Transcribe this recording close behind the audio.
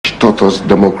taught us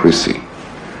democracy.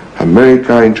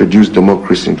 America introduced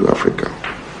democracy into Africa.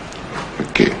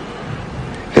 Okay.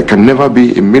 There can never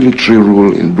be a military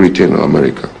rule in Britain or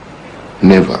America.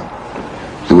 Never.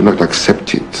 They will not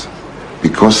accept it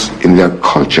because in their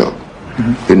culture,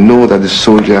 they know that the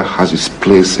soldier has his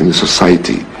place in the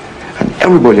society, and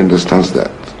everybody understands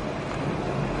that.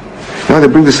 Now they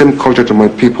bring the same culture to my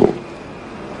people,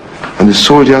 and the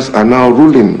soldiers are now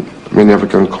ruling many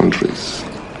African countries.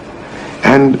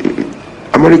 And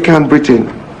America and Britain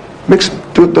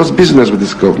does business with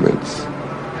these governments.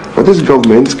 But these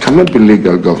governments cannot be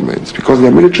legal governments because they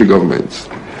are military governments,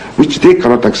 which they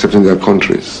cannot accept in their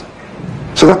countries.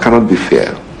 So that cannot be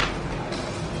fair.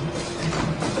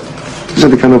 These are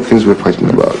the kind of things we're fighting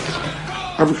about.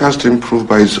 Africa has to improve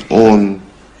by its own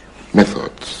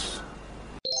methods.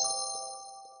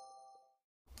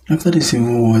 After the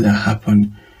civil war that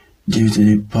happened due to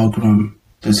the pogrom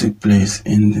that took place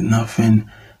in the northern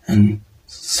and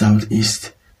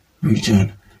southeast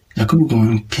region, Yakubu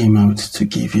Gowon came out to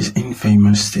give his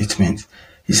infamous statement.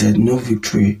 He said, "No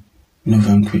victory, no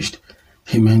vanquished."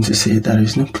 He meant to say there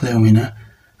is no clear winner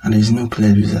and there is no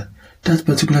clear loser. That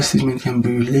particular statement can be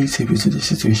relatable to the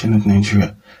situation of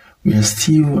Nigeria. We are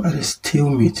still at a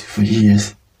stalemate for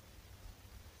years.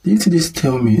 Due to this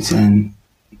stalemate and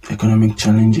economic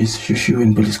challenges, social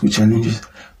and political challenges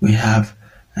we have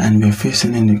and we're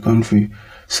facing in the country,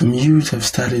 some youth have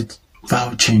started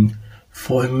vouching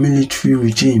for a military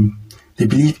regime. They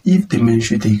believe if the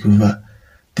military take over,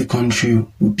 the country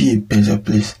will be a better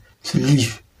place to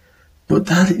live. But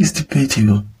that is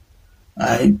debatable.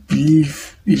 I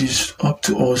believe it is up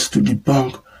to us to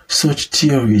debunk such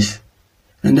theories.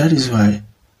 And that is why,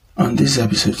 on this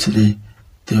episode today,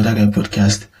 the Other Guy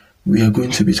podcast, we are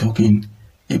going to be talking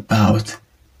about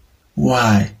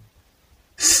why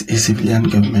a civilian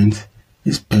government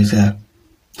is better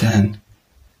than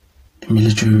a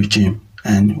military regime.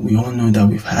 And we all know that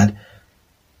we've had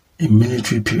a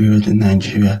military period in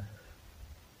Nigeria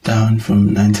down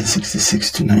from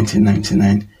 1966 to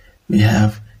 1999.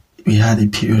 We had a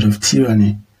period of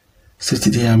tyranny. So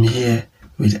today I'm here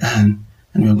with Anne,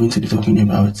 and we're going to be talking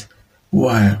about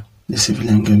why the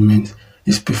civilian government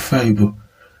is preferable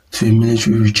to a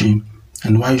military regime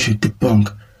and why you should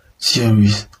debunk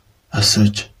theories as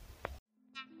such.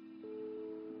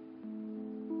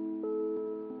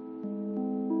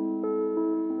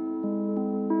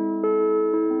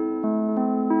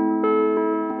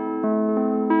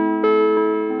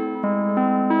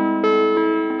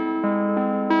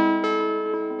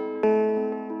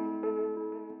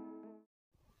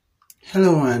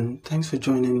 Hello, and thanks for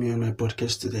joining me on my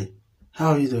podcast today. How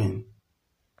are you doing?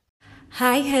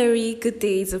 Hi, Harry. Good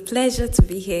day. It's a pleasure to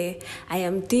be here. I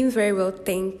am doing very well,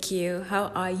 thank you. How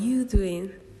are you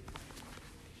doing?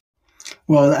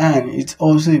 Well, Anne, it's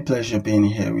also a pleasure being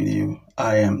here with you.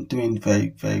 I am doing very,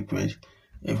 very great.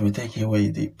 If we take away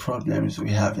the problems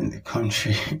we have in the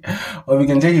country, or we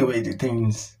can take away the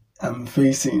things I'm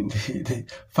facing, the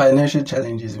financial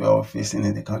challenges we're all facing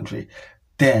in the country,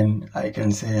 then I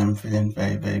can say I'm feeling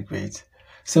very, very great.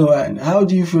 So, Anne, how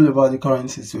do you feel about the current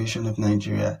situation of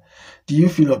Nigeria? Do you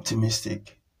feel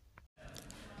optimistic?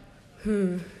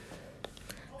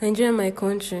 Nigeria, my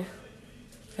country.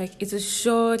 It is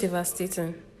sure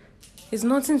devastating. It's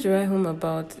nothing to write home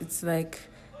about. It's like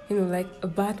a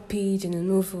bad page in a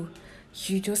novel.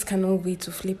 You just cannot wait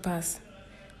to flip past.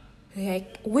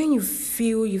 When you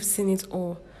feel you've seen it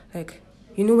all,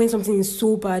 when something is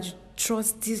so bad, you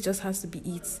trust this just has to be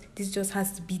it. This just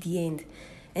has to be the end.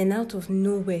 And out of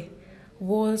nowhere,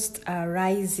 worst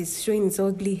arises, showing its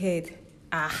ugly head.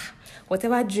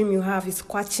 Whatever dream you have is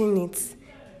squashing it.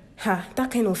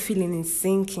 That kind of feeling is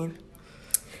sinking.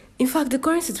 In fact, the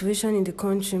current situation in the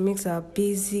country makes our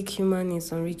basic human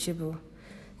needs unreachable,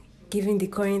 given the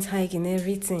current hike in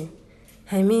everything.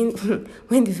 I mean,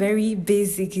 when the very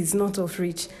basic is not of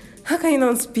reach, how can you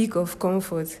not speak of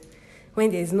comfort?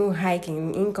 When there's no hike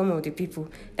in income of the people,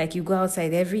 you go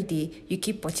outside every day, you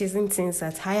keep purchasing things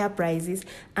at higher prices,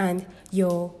 and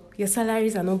your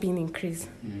salaries are not being increased.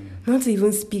 Not to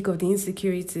even speak of the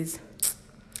insecurities.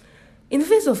 In the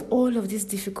face of all of these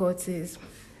difficulties,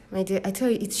 my dear, I tell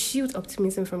you, it shields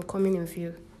optimism from coming in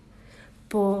view.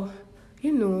 But,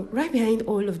 right behind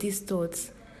all of these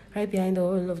thoughts, right behind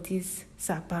all of this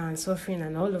sapa and suffering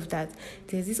and all of that,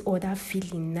 there's this other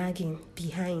feeling nagging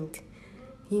behind.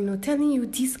 Telling you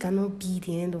this cannot be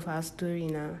the end of our story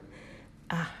now.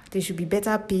 There should be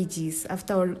better pages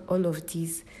after all of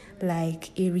this,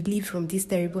 like a relief from these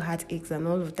terrible heartaches and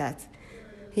all of that.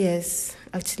 Yes,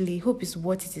 actually, hope is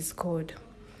what it is called.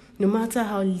 No matter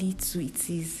how little it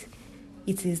is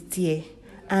there.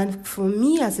 And for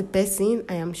me as a person,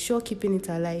 I am sure keeping it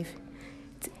alive.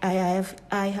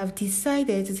 I have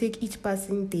decided to take each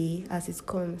passing day as it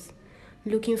comes,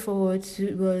 looking forward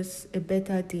towards a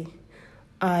better day.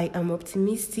 I am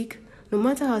optimistic. No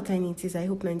matter how tiny it is, I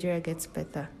hope Nigeria gets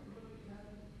better.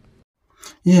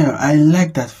 Yeah, I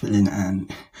like that feeling, and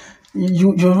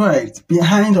you're right.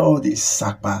 Behind all this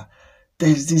sakpa,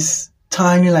 there's this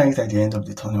tiny light at the end of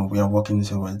the tunnel we are walking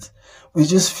towards. We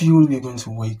just feel we're going to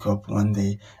wake up one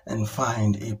day and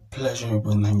find a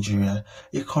pleasurable Nigeria,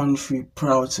 a country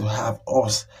proud to have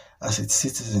us as its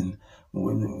citizen,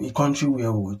 a country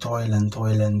where we will toil and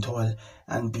toil and toil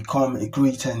and become a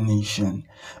greater nation.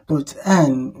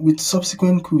 And with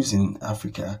subsequent coups in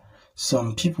Africa,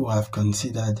 some people have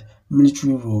considered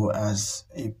military rule as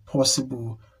a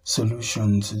possible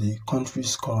solution to the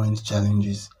country's current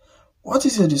challenges. What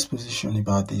is your disposition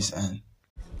about this, Anne?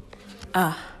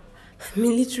 Ah,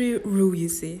 military rule, you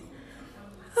say?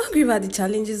 I agree about the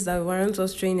challenges that warrant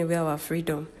us throwing away our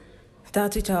freedom,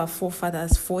 that which our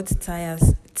forefathers fought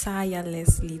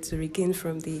tirelessly to regain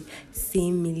from the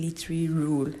same military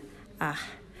rule.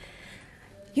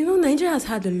 Nigeria has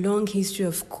had a long history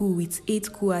of coup with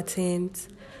 8 coup attempts,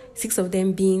 6 of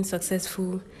them being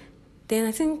successful. Then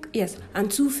I think, yes,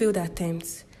 and 2 failed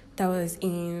attempts. That was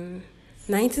in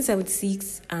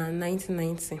 1976 and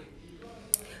 1990.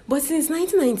 But since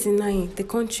 1999, the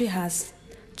country has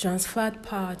transferred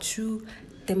power through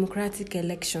democratic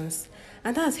elections,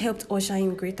 and that has helped usher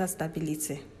in greater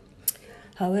stability.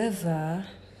 However,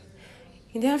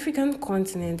 in the African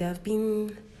continent, there have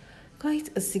been quite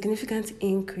a significant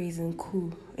increase in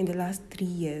coup in the last 3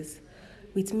 years,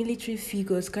 with military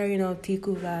figures carrying out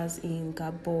takeovers in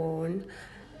Gabon,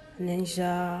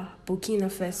 Niger, Burkina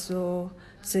Faso,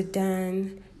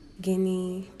 Sudan,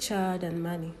 Guinea, Chad, and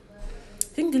Mali. I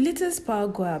think the latest power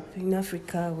grab in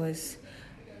Africa was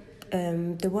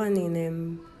the one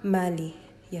in Mali,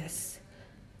 yes.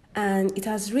 And it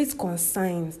has raised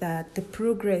concerns that the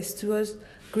progress towards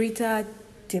greater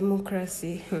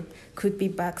democracy could be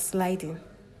backsliding.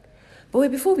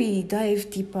 But before we dive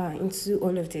deeper into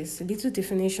all of this, a little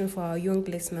definition for our young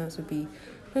listeners would be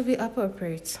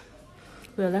appropriate.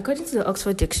 Well, according to the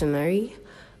Oxford Dictionary,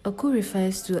 a coup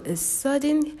refers to a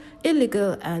sudden,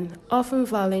 illegal, and often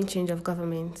violent change of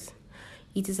government.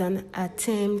 It is an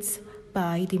attempt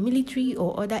by the military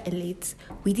or other elites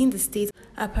within the state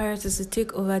apparatus to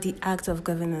take over the act of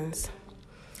governance.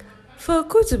 For a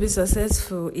coup to be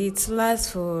successful, it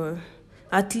lasts for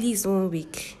at least 1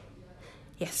 week.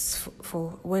 Yes,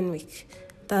 for 1 week.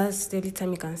 That's the only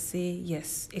time you can say,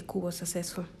 yes, a coup was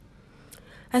successful.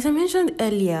 As I mentioned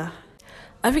earlier,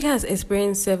 Africa has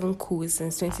experienced 7 coups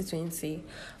since 2020,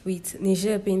 with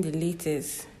Niger being the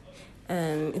latest.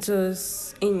 It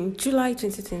was in July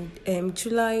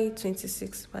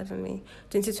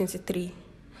 2023,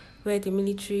 where the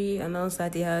military announced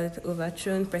that they had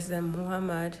overthrown President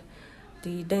Muhammad,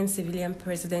 the then civilian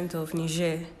president of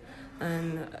Niger,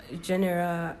 and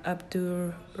General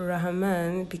Abdul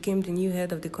Rahman became the new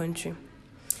head of the country.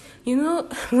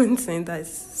 One thing that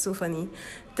is so funny,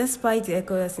 despite the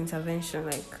ECOWAS intervention,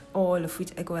 like all of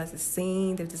which ECOWAS is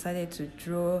saying, they've decided to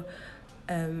draw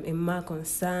a mark on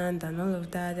sand and all of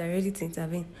that, they're ready to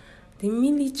intervene. The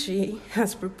military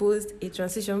has proposed a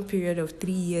transition period of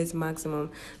 3 years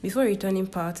maximum before returning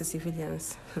power to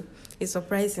civilians. It's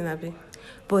surprising, Abby.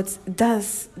 But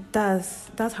that's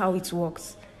how it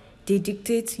works. They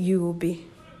dictate, you obey.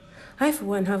 I, for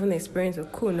one, haven't experienced a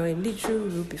coup nor a military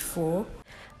rule before,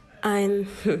 and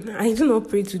I do not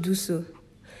pray to do so,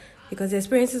 because the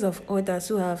experiences of others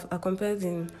who have are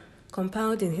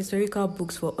compiled in historical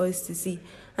books for us to see.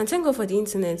 And thank God for the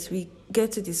internet, we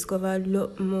get to discover a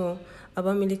lot more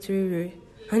about military rule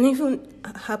and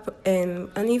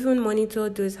even monitor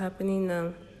those happening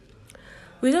now.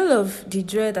 With all of the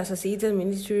dread associated with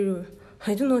military rule,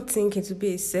 I do not think it would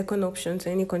be a second option to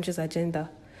any country's agenda.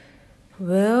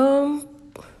 Well,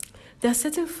 there are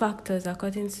certain factors,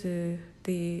 according to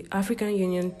the African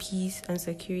Union Peace and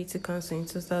Security Council in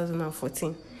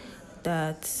 2014,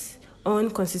 that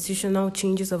unconstitutional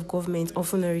changes of government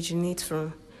often originate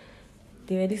from.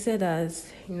 They were listed as,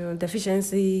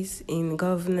 deficiencies in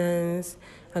governance,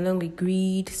 along with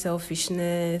greed,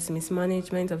 selfishness,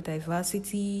 mismanagement of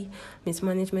diversity,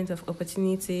 mismanagement of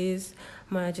opportunities,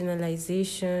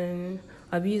 marginalization,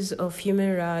 abuse of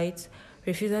human rights,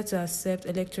 refusal to accept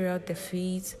electoral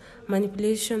defeat,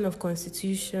 manipulation of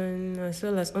constitution, as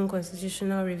well as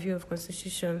unconstitutional review of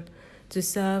constitution to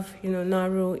serve,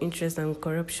 narrow interest and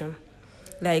corruption.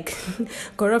 Like,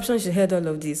 corruption should head all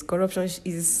of this. Corruption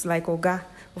is like Oga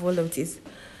of all of this.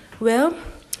 Well,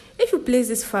 If you place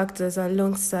these factors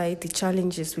alongside the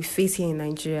challenges we face here in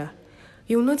Nigeria,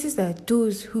 you'll notice that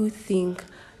those who think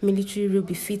military rule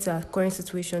befits our current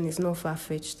situation is not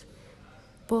far-fetched.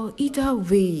 But either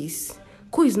ways,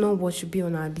 coup is not what should be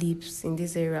on our lips in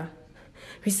this era.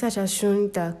 Research has shown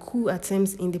that coup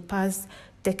attempts in the past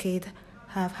decade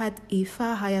have had a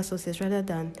far higher success rather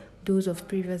than those of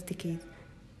previous decades.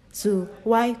 So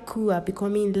while coups are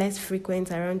becoming less frequent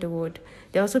around the world,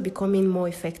 they're also becoming more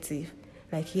effective.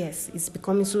 Like, yes, it's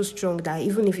becoming so strong that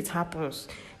even if it happens,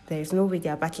 there is no way they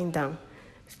are backing down.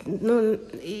 No,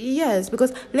 yes,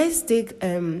 because let's take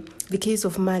the case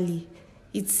of Mali.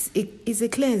 It's a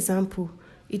clear example.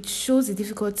 It shows the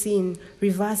difficulty in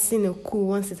reversing a coup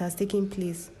once it has taken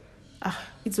place.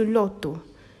 It's a lot though.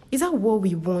 Is that what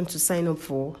we want to sign up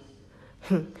for?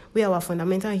 Where our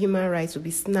fundamental human rights will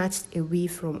be snatched away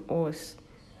from us.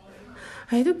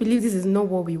 I do believe this is not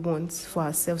what we want for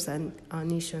ourselves and our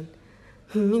nation.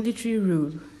 Military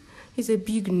rule is a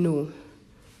big no.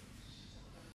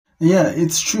 Yeah,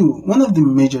 it's true. One of the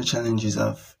major challenges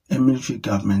of a military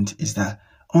government is that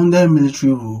under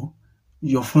military rule,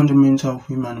 your fundamental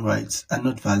human rights are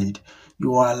not valid.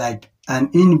 You are like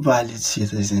an invalid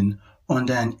citizen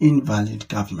under an invalid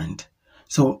government.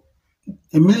 So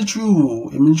a military rule,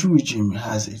 a military regime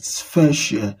has its fair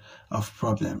share of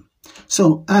problem.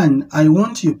 So, Anne, I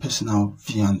want your personal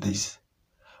view on this.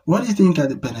 What do you think are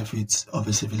the benefits of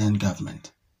a civilian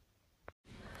government?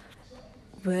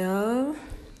 Well,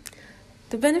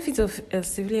 the benefit of a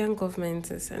civilian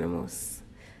government is enormous.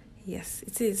 Yes,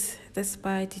 it is,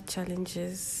 despite the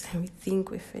challenges we think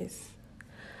we face.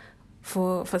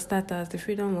 For starters, the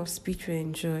freedom of speech we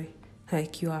enjoy.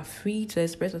 Like, you are free to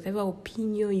express whatever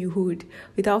opinion you hold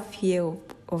without fear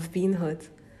of being hurt.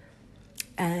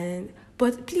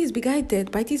 But please be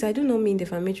guided by this. I do not mean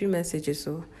defamatory messages,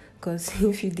 because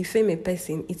if you defame a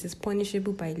person, it is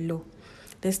punishable by law.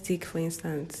 Let's take, for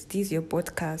instance, this is your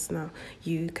podcast now.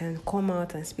 You can come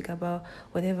out and speak about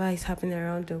whatever is happening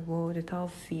around the world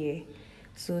without fear.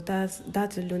 So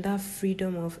that alone, that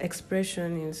freedom of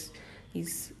expression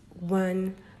is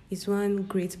one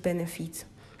great benefit.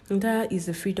 And that is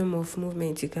the freedom of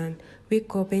movement. You can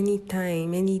wake up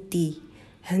anytime, any day,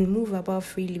 and move about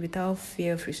freely without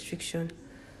fear of restriction.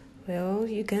 Well,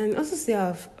 you can also say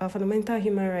our fundamental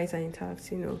human rights are intact.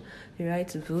 The right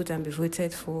to vote and be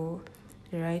voted for,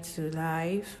 the right to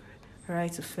life, the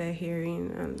right to fair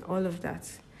hearing, and all of that.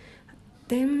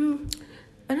 Then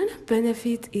another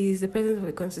benefit is the presence of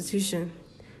a constitution.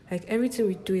 Like, everything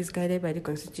we do is guided by the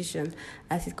constitution,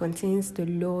 as it contains the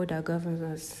law that governs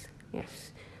us.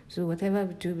 Yes. So whatever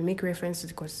we do, we make reference to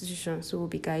the constitution, so we'll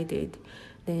be guided.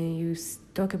 Then you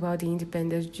talk about the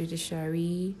independent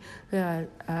judiciary, where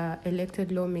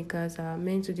elected lawmakers are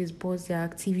meant to disburse their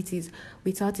activities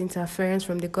without interference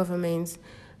from the government.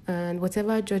 And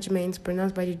whatever judgments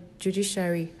pronounced by the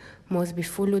judiciary must be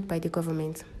followed by the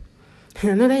government.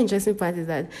 Another interesting part is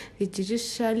that the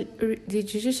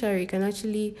judiciary can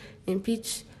actually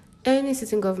impeach any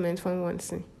sitting government from one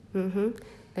thing.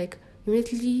 Like,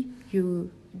 immediately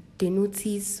they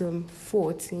notice some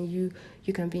faults in you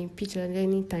can be impeached at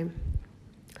any time.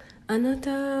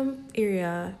 Another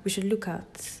area we should look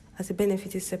at as a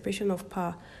benefit is separation of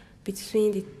power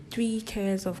between the three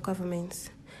tiers of governments.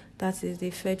 That is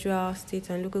the federal, state,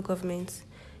 and local governments.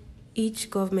 Each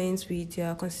government with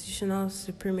their constitutional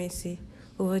supremacy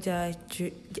over their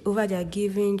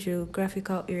given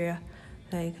geographical area.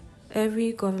 Like,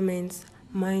 every government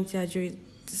minds their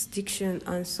jurisdiction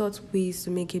and sought ways to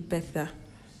make it better.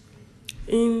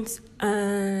 In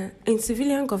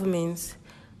civilian governments,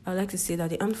 I would like to say that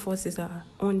the armed forces are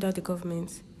under the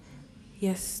government.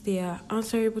 Yes, they are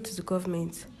answerable to the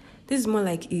government. This is more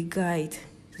like a guide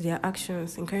to their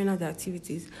actions in carrying out their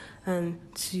activities and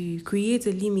to create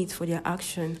a limit for their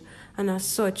action. And as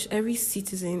such, every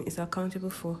citizen is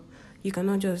accountable for. You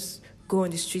cannot just go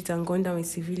on the street and gun down a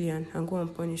civilian and go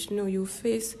unpunished. No, you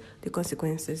face the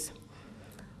consequences.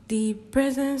 The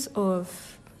presence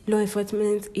of law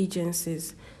enforcement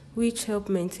agencies, which help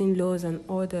maintain laws and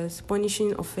orders,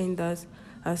 punishing offenders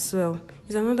as well,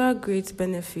 is another great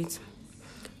benefit.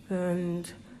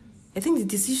 And I think the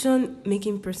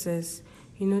decision-making process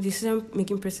in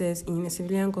a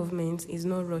civilian government is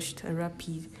not rushed and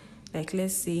rapid. Like,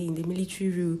 let's say in the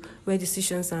military rule, where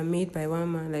decisions are made by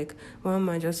one man, like one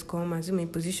man just come, assume a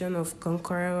position of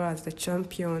conqueror as the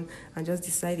champion, and just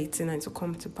decide a thing and to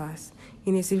come to pass.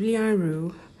 In a civilian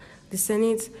rule, the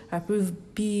Senate approves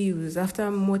bills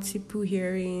after multiple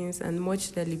hearings and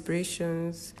much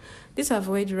deliberations. This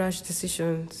avoids rash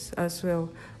decisions as well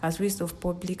as waste of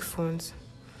public funds.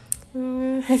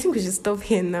 I think we should stop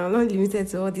here now, not limited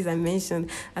to all these I mentioned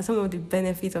as some of the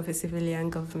benefits of a civilian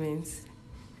government.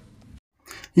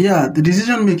 Yeah, the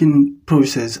decision-making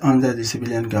process under the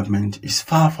civilian government is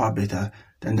far, far better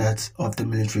than that of the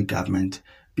military government,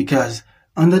 because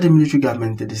under the military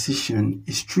government, the decision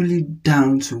is truly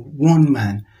down to one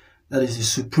man, that is the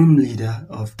supreme leader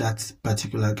of that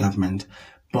particular government.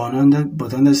 But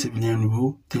under civilian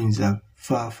rule, things are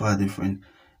far, far different.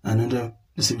 And under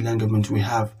the civilian government, we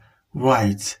have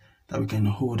rights that we can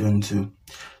hold on to.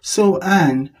 So,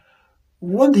 Anne,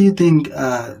 what do you think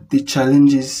are the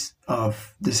challenges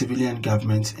of the civilian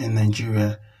government in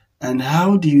Nigeria, and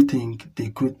how do you think they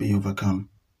could be overcome?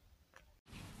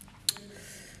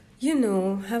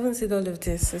 Having said all of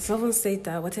this, it's often said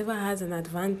that whatever has an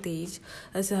advantage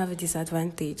also have a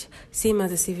disadvantage, same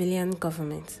as the civilian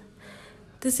government.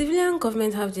 The civilian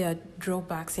government have their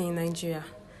drawbacks in Nigeria.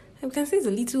 We can say it's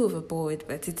a little overboard,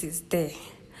 but it is there.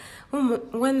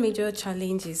 One major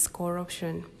challenge is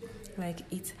corruption. Like,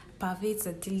 it pervades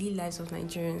the daily lives of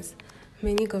Nigerians.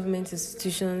 Many government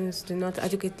institutions do not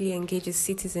adequately engage with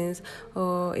citizens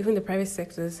or even the private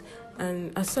sectors,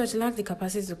 and as such lack the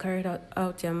capacity to carry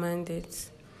out their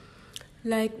mandates.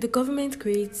 Like, the government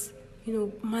creates,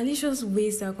 malicious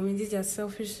ways that accommodate their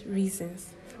selfish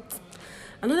reasons.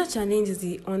 Another challenge is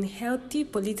the unhealthy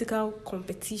political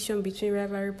competition between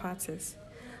rivalry parties.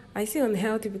 I say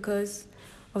unhealthy because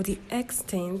of the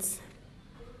extent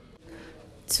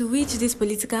to which these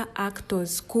political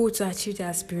actors go to achieve their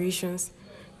aspirations.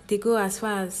 They go as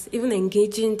far as even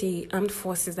engaging the armed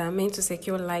forces that are meant to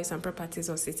secure lives and properties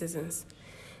of citizens.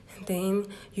 Then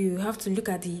you have to look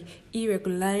at the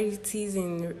irregularities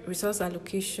in resource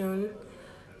allocation,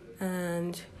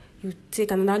 and you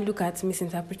take another look at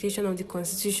misinterpretation of the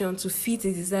constitution to fit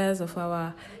the desires of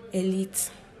our elite.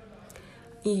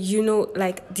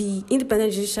 Like the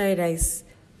independent judiciary that is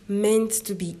meant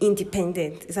to be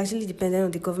independent. It's actually dependent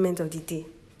on the government of the day.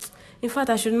 In fact,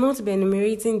 I should not be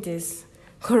enumerating this.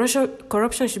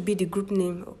 Corruption should be the group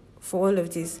name for all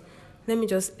of this. Let me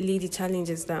just lay the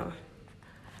challenges down.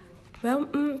 Well,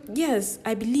 yes,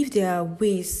 I believe there are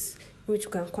ways in which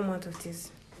we can come out of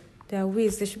this. There are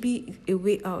ways. There should be a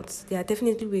way out. There are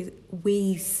definitely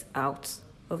ways out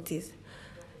of this.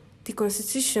 The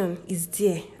Constitution is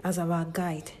there as our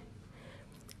guide.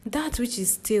 That which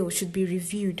is stale should be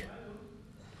reviewed.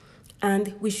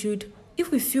 And we should,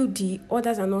 if we feel the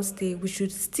orders are not stale, we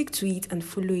should stick to it and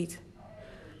follow it.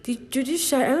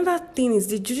 Another thing is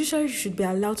the judiciary should be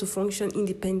allowed to function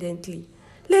independently.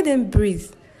 Let them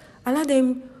breathe. Allow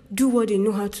them do what they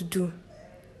know how to do.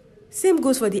 Same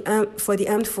goes for the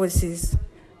armed forces.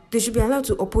 They should be allowed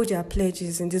to uphold their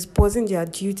pledges and disposing their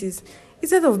duties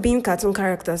instead of being cartoon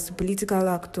characters to political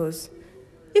actors.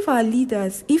 If our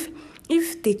leaders, if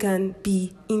they can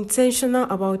be intentional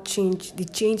about change, the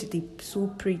change they so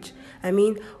preach,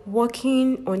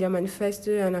 working on their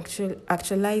manifesto and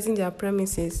actualizing their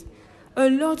promises, a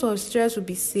lot of stress will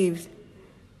be saved.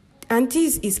 And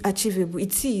this is achievable.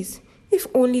 It is. If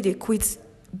only they quit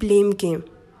blame game.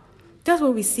 That's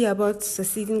what we see about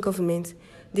succeeding government.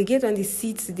 They get on the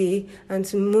seat today, and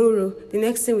tomorrow, the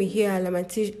next thing we hear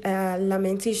are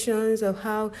lamentations of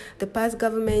how the past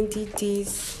government did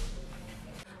this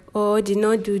or did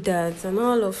not do that, and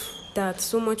all of that.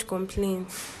 So much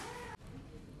complaints.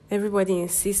 Everybody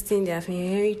insisting they have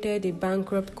inherited a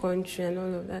bankrupt country and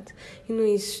all of that.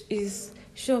 It's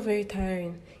sure very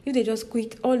tiring. If they just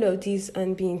quit all of this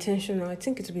and be intentional, I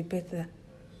think it would be better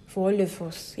for all of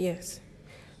us, yes.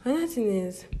 Another thing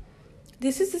is,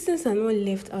 the citizens are not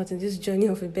left out in this journey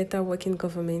of a better working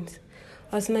government.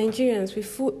 As Nigerians,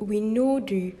 we know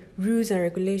the rules and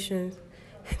regulations.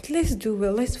 Let's do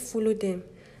well. Let's follow them.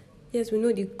 Yes, we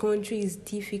know the country is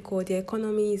difficult. The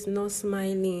economy is not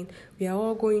smiling. We are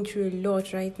all going through a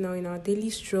lot right now in our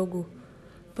daily struggle.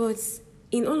 But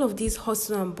in all of this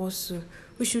hustle and bustle,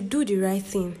 we should do the right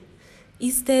thing.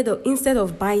 Instead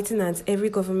of biting at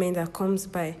every government that comes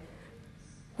by,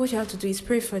 what you have to do is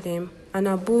pray for them, and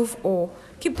above all,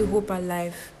 keep the hope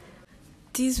alive.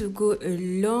 This will go a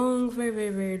long, very, very,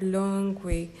 very long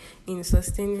way in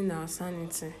sustaining our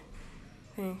sanity.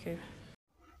 Thank you.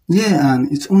 Yeah,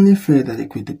 and it's only fair that they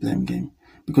quit the blame game,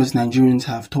 because Nigerians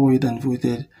have toiled and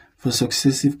voted for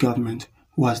successive government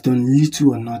who has done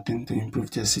little or nothing to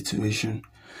improve their situation.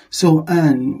 So,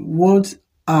 Anne, what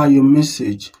are your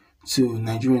message to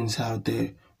Nigerians out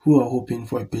there who are hoping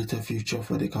for a better future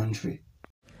for the country?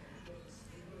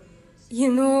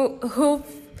 Hope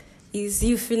is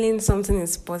you feeling something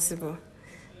is possible.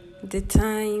 The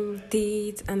time,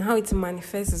 date, and how it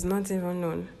manifests is not even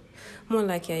known. More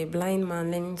like you're a blind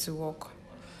man learning to walk.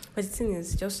 But the thing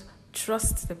is, just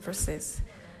trust the process.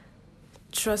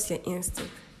 trust your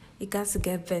instinct. It got to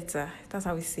get better. That's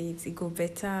how we say it. It go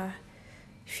better,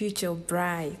 future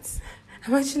bright.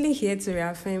 I'm actually here to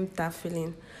reaffirm that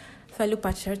feeling. Fellow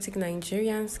patriotic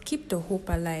Nigerians, keep the hope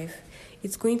alive.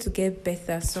 It's going to get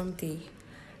better someday.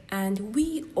 And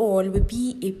we all will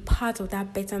be a part of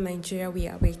that better Nigeria we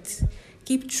await.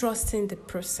 Keep trusting the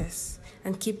process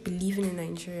and keep believing in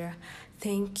Nigeria.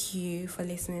 Thank you for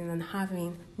listening and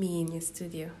having me in your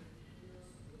studio.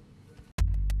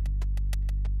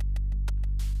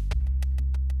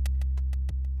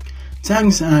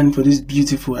 Thanks, Anne, for this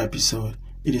beautiful episode.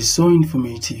 It is so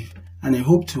informative, and I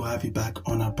hope to have you back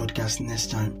on our podcast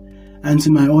next time. And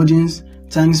to my audience,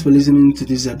 thanks for listening to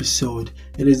this episode.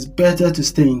 It is better to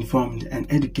stay informed and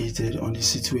educated on the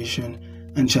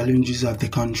situation and challenges of the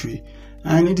country.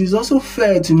 And it is also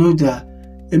fair to note that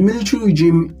a military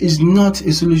regime is not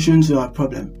a solution to our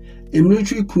problem. A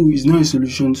military coup is not a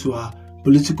solution to our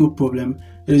political problem.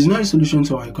 It is not a solution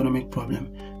to our economic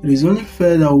problem. It is only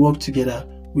fair that we work together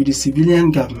with the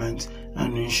civilian government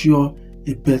and ensure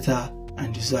a better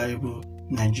and desirable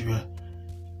Nigeria.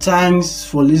 Thanks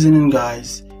for listening,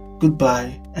 guys.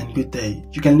 Goodbye and good day.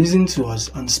 You can listen to us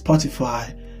on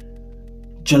Spotify,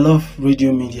 Jollof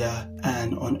Radio Media,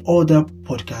 and on other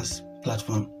podcast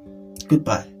platforms.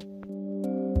 Goodbye.